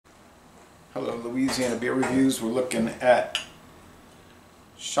Hello, Louisiana Beer Reviews. We're looking at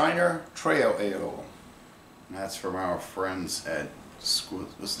Shiner Trail Ale. And that's from our friends at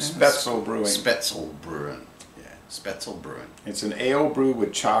Spoetzl Brewing. Spoetzl Brewing. Yeah, Spoetzl Brewing. It's an ale brewed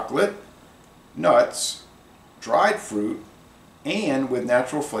with chocolate, nuts, dried fruit, and with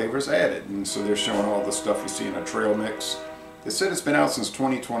natural flavors added. And so they're showing all the stuff you see in a trail mix. They said it's been out since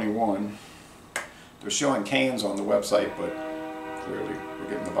 2021. They're showing cans on the website, but clearly we're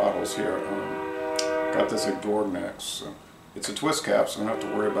getting the bottles here. Got this at Dornex. So it's a twist cap, so I don't have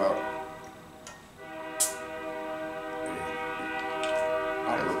to worry about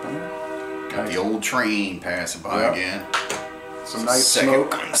eye opener. Got the old train passing by again. Some nice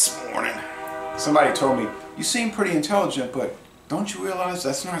smoke this morning. Somebody told me, you seem pretty intelligent, but don't you realize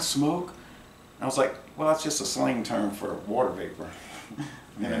that's not smoke? And I was like, well, that's just a slang term for water vapor.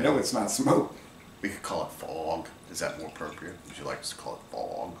 And I know it's not smoke. We could call it fog. Is that more appropriate? Would you like us to call it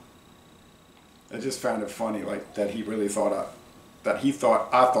fog? I just found it funny, like that he really thought I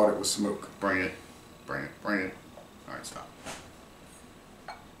thought it was smoke. Bring it, bring it, bring it. All right, stop.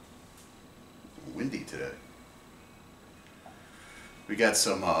 Windy today. We got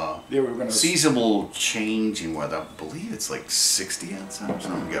some seasonable change in weather. I believe it's like 60 outside or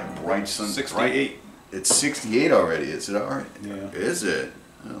something. We got bright sun. 68. It's 68 already. Is it all right? Yeah. Is it?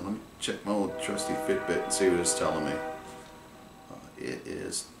 Oh, let me check my old trusty Fitbit and see what it's telling me. It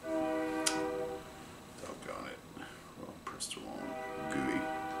is. Doggone it. Well, pressed the wrong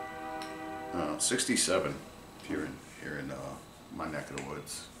GUI. 67 here in my neck of the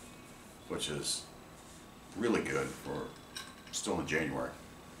woods, which is really good for still in January.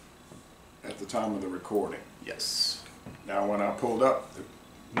 At the time of the recording. Yes. Now when I pulled up, the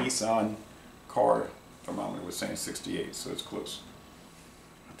Nissan car thermometer was saying 68, so it's close.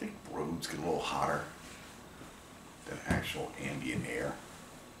 I think roads get a little hotter than actual ambient air.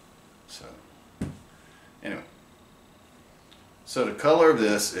 So, anyway. So the color of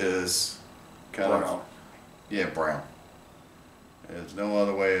this is kind of, yeah, brown. There's no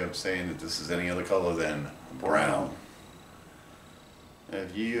other way of saying that this is any other color than brown.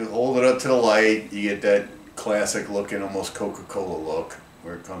 If you hold it up to the light, you get that classic looking, almost Coca-Cola look,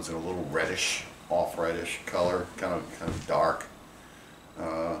 where it comes in a little reddish, off reddish color, kind of dark.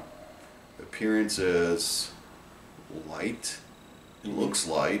 Appearance is light. It looks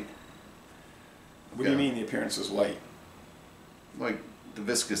light. What do you mean the appearance is light? Like the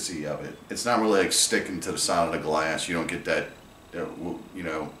viscosity of it. It's not really like sticking to the side of the glass. You don't get that, you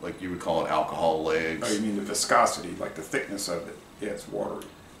know, like you would call it alcohol legs. Oh, you mean the viscosity, like the thickness of it. Yeah, it's watery.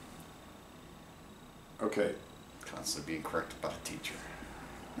 Okay. Constantly being corrected by the teacher.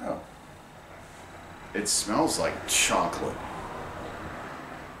 No. It smells like chocolate.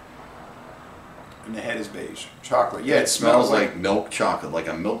 And the head is beige. Chocolate. Yeah, it smells like milk chocolate, like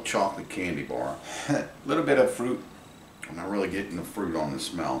a milk chocolate candy bar. A little bit of fruit. I'm not really getting the fruit on the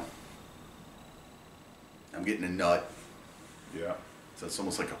smell. I'm getting a nut. Yeah. So it's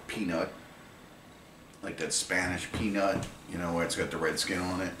almost like a peanut. Like that Spanish peanut, you know, where it's got the red skin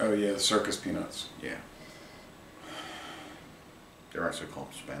on it. Oh yeah, the circus peanuts. Yeah. They're actually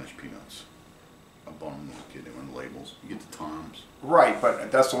called Spanish peanuts. I bought them when getting on the labels. You get the Toms. Right,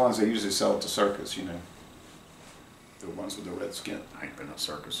 but that's the ones they usually sell at the circus, you know. The ones with the red skin. I ain't been to a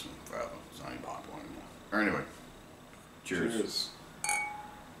circus forever, so I ain't bought one anymore. Or anyway, cheers. Cheers.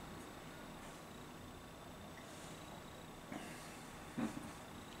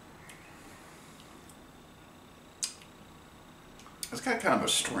 It's got kind of a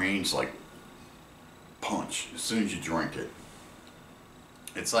strange, like, punch as soon as you drink it.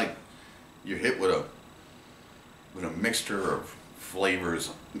 It's like you're hit with a mixture of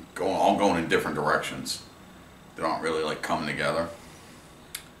flavors all going in different directions. They aren't really like coming together.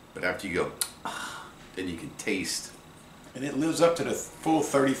 But after you go, then you can taste. And it lives up to the full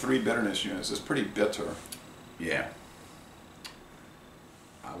 33 bitterness units. It's pretty bitter. Yeah.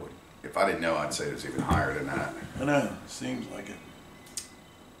 I would, if I didn't know, I'd say it's even higher than that. I know, seems like it.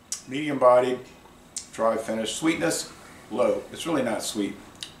 Medium bodied, dry finish. Sweetness, low. It's really not sweet.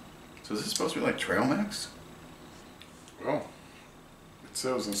 So is this supposed to be like trail mix? Well, it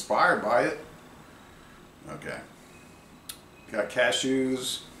says it was inspired by it. Okay. Got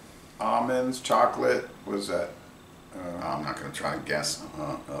cashews, almonds, chocolate. What is that? I'm not going to try to guess.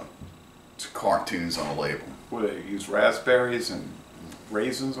 It's cartoons on a label. What do they use? Raspberries and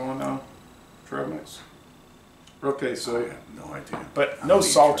raisins on trail mix. Okay, so I have no idea. But no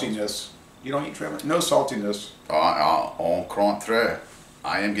saltiness. You don't eat trail mix? No saltiness. Au contraire.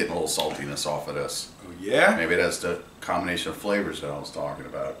 I am getting a little saltiness off of this. Oh yeah? Maybe that's the combination of flavors that I was talking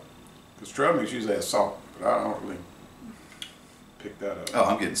about. Because trail mix usually has salt, but I don't really pick that up. Oh,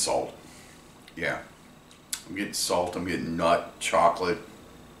 I'm getting salt. Yeah. I'm getting salt, I'm getting nut, chocolate.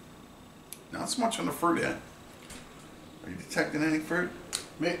 Not so much on the fruit end. Are you detecting any fruit?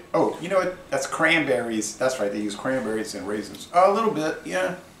 Oh, you know what? That's cranberries. That's right. They use cranberries and raisins. A little bit,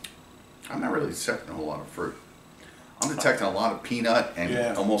 yeah. I'm not really detecting a whole lot of fruit. I'm detecting a lot of peanut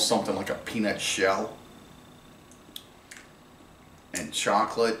and almost something like a peanut shell. And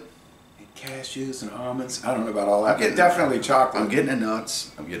chocolate. And cashews and almonds. I don't know about all that. Definitely chocolate. I'm getting the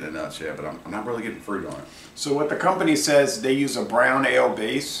nuts. Yeah, but I'm not really getting fruit on it. So what the company says, they use a brown ale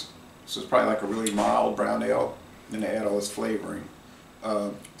base. So it's probably like a really mild brown ale. Then they add all this flavoring.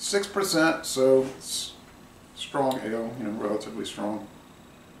 6%, so it's strong ale, you know, relatively strong.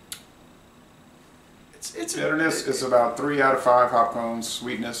 Its bitterness is about 3 out of 5 hop cones.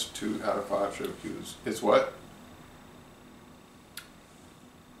 Sweetness, 2 out of 5 sugar cubes. It's what?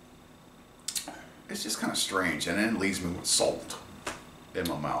 It's just kind of strange, and then it leaves me with salt in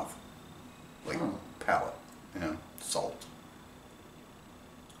my mouth, like palate, you know, salt.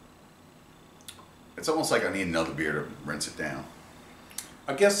 It's almost like I need another beer to rinse it down.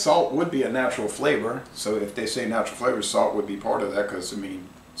 I guess salt would be a natural flavor, so if they say natural flavor, salt would be part of that, because I mean,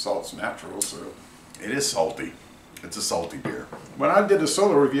 salt's natural. So it is salty. It's a salty beer. When I did the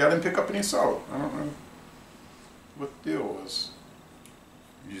solo review, I didn't pick up any salt. I don't know what the deal was.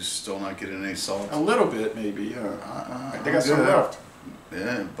 You still not getting any salt? A little bit, maybe. Yeah. I got some left.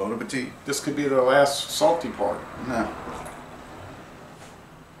 Yeah, bon appetit. This could be the last salty part. No.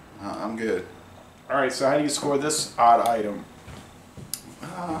 I'm good. All right. So how do you score this odd item?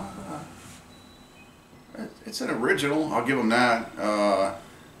 It's an original. I'll give them that.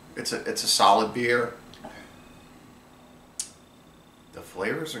 It's a solid beer. The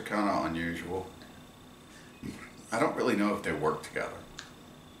flavors are kind of unusual. I don't really know if they work together.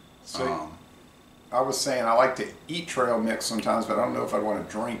 So I was saying I like to eat trail mix sometimes, but I don't know if I want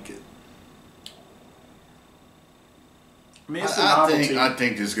to drink it. I mean, it's a novelty. I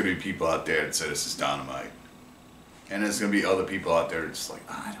think there's going to be people out there that say this is dynamite. And there's going to be other people out there that's like,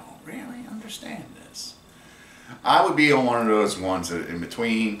 I don't really understand this. I would be on one of those ones that in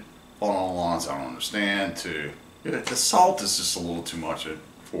between, falling on the lines I don't understand, to the salt is just a little too much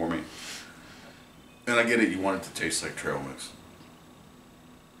for me. And I get it, you want it to taste like trail mix.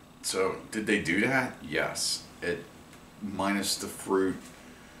 So, did they do that? Yes. It minus the fruit.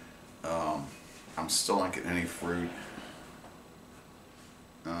 I'm still not getting any fruit.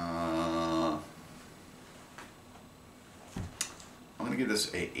 I'm gonna give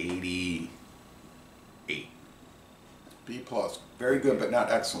this a 88. B plus. Very good, but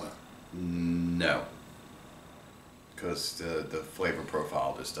not excellent. No. Because the flavor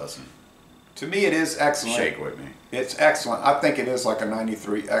profile just doesn't. To me, it is excellent. Shake with me. It's excellent. I think it is like a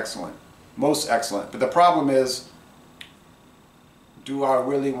 93 excellent. Most excellent. But the problem is, do I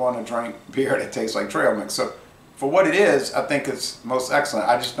really want to drink beer that tastes like trail mix? So for what it is, I think it's most excellent.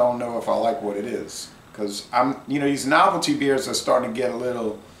 I just don't know if I like what it is. Because these novelty beers are starting to get a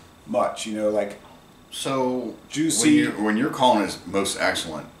little much, like so juicy. When you're calling it most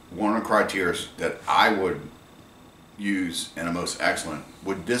excellent, one of the criteria that I would use in a most excellent,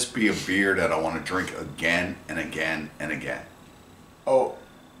 would this be a beer that I want to drink again and again and again? Oh,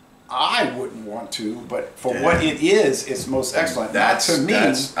 I wouldn't want to, but for what it is, it's most excellent. That's to me.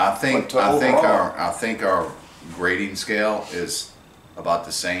 I think our grading scale is about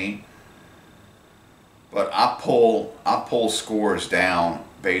the same. But I pull scores down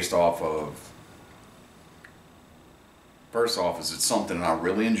based off of, first off, is it something I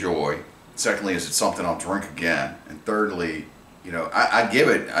really enjoy? Secondly, is it something I'll drink again? And thirdly, I give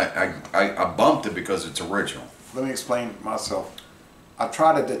it, I bumped it because it's original. Let me explain myself. I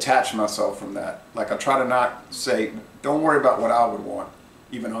try to detach myself from that. Like I try to not say, don't worry about what I would want,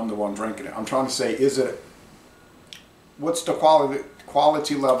 even I'm the one drinking it. I'm trying to say, what's the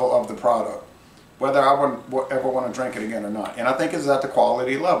quality level of the product? Whether I would ever want to drink it again or not. And I think it's at the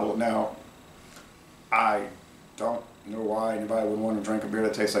quality level. Now, I don't know why anybody would want to drink a beer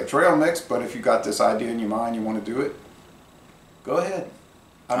that tastes like trail mix, but if you got this idea in your mind, you want to do it, go ahead.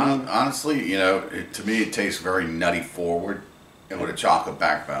 I mean, honestly, to me it tastes very nutty forward and with a chocolate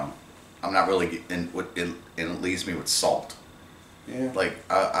backbone. I'm not really, and it leaves me with salt. Yeah. Like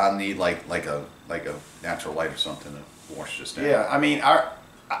I need like a natural light or something to wash this down. Yeah, I mean,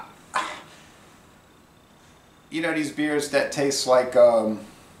 these beers that taste like the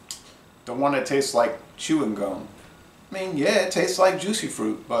one that tastes like chewing gum. I mean, yeah, it tastes like juicy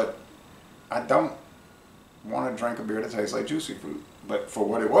fruit, but I don't want to drink a beer that tastes like juicy fruit. But for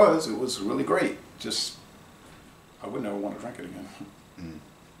what it was really great. Just, I would never want to drink it again. Mm.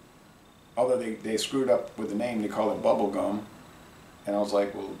 Although they screwed up with the name, they call it bubble gum. And I was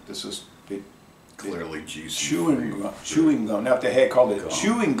like, well, clearly juicy. Chewing gum. Now if they had called it Gum.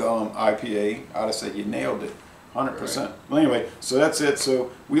 chewing gum IPA, I'd have said you nailed it, 100%. Well, anyway, so that's it.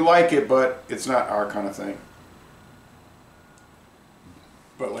 So we like it, but it's not our kind of thing.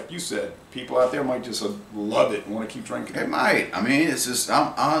 But like you said, people out there might just love it and want to keep drinking It it. might. I mean, it's just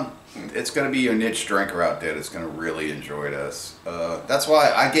it's going to be a niche drinker out there that's going to really enjoy this. That's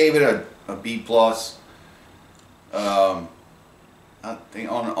why I gave it a B plus. I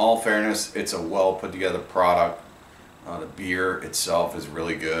think, on all fairness, it's a well put together product. The beer itself is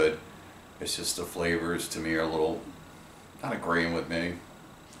really good. It's just the flavors to me are a little not agreeing with me.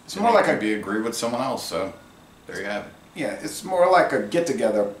 It's more like be agree with someone else. So there you have it. Yeah, it's more like a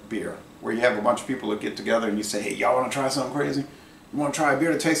get-together beer, where you have a bunch of people that get together and you say, hey, y'all want to try something crazy? You want to try a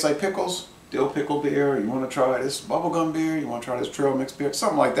beer that tastes like pickles? Dill pickle beer? You want to try this bubblegum beer? You want to try this trail mix beer?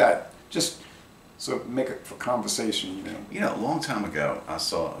 Something like that. Just so make it for conversation, you know. You know, a long time ago, I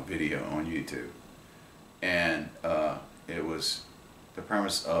saw a video on YouTube, and it was the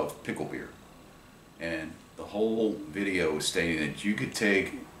premise of pickle beer. And the whole video was stating that you could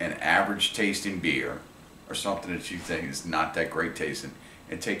take an average tasting beer, or something that you think is not that great tasting,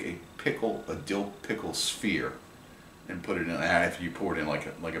 and take a dill pickle sphere and put it in, after you pour it in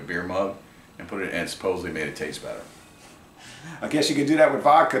like a beer mug, and put it, and supposedly made it taste better. I guess you could do that with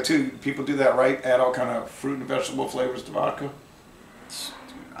vodka too. People do that, right? Add all kind of fruit and vegetable flavors to vodka.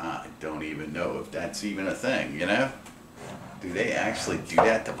 I don't even know if that's even a thing, you know? Do they actually do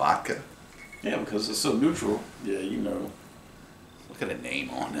that to vodka? Yeah, because it's so neutral. Yeah, you know. Look at the name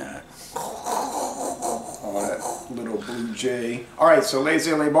on that. Oh, that little blue jay. All right, so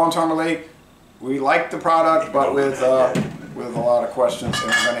Lazy LA Bon Temps Relay, we like the product, but with a lot of questions. And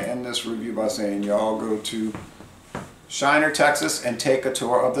we're going to end this review by saying y'all go to Shiner, Texas, and take a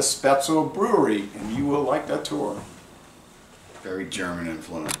tour of the Spoetzl Brewery, and you will like that tour. Very German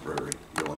influenced brewery.